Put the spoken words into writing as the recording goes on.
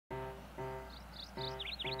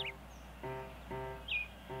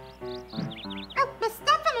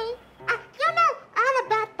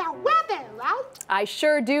I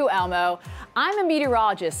sure do, Elmo. I'm a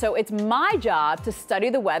meteorologist, so it's my job to study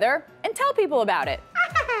the weather and tell people about it.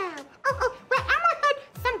 Well, Elmo heard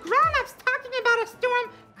some grown-ups talking about a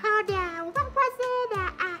storm called, what was it?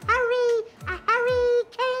 A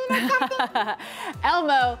hurricane or something?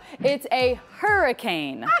 Elmo, it's a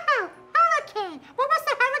hurricane. Oh, hurricane. What was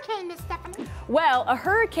the hurricane, Miss Stephanie? Well, a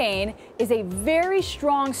hurricane is a very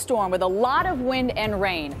strong storm with a lot of wind and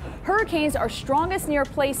rain. Hurricanes are strongest near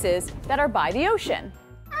places that are by the ocean.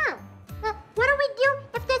 Oh, well, what do we do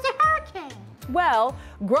if there's a hurricane? Well,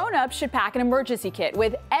 grown-ups should pack an emergency kit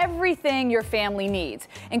with everything your family needs,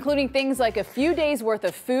 including things like a few days worth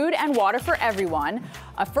of food and water for everyone,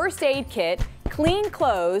 a first aid kit, clean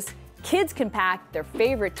clothes, kids can pack their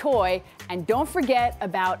favorite toy, and don't forget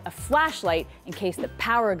about a flashlight in case the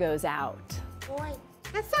power goes out. Boy,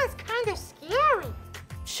 that sounds kind of scary.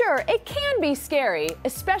 Sure, it can be scary,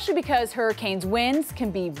 especially because hurricanes' winds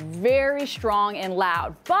can be very strong and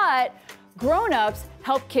loud, but grown-ups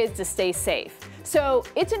help kids to stay safe. So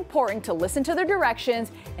it's important to listen to their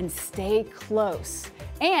directions and stay close.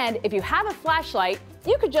 And if you have a flashlight,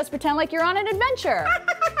 you could just pretend like you're on an adventure.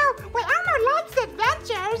 Well, Elmo likes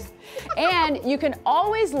adventures. And you can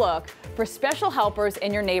always look for special helpers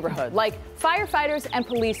in your neighborhood, like firefighters and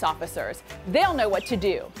police officers. They'll know what to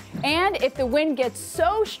do. And if the wind gets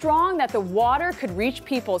so strong that the water could reach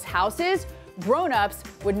people's houses, grown-ups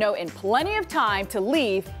would know in plenty of time to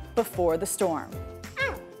leave before the storm.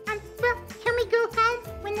 Oh, well, can we go home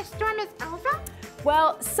when the storm is over?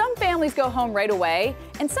 Well, some families go home right away,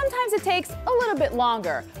 and sometimes it takes a little bit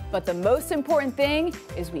longer. But the most important thing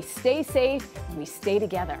is we stay safe and we stay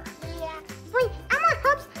together. Yeah. Boy, Elmo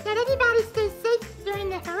hopes that everybody stays safe during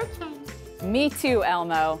the hurricane. Me too,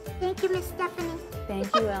 Elmo. Thank you, Miss Stephanie.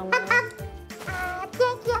 Thank you, Elmo.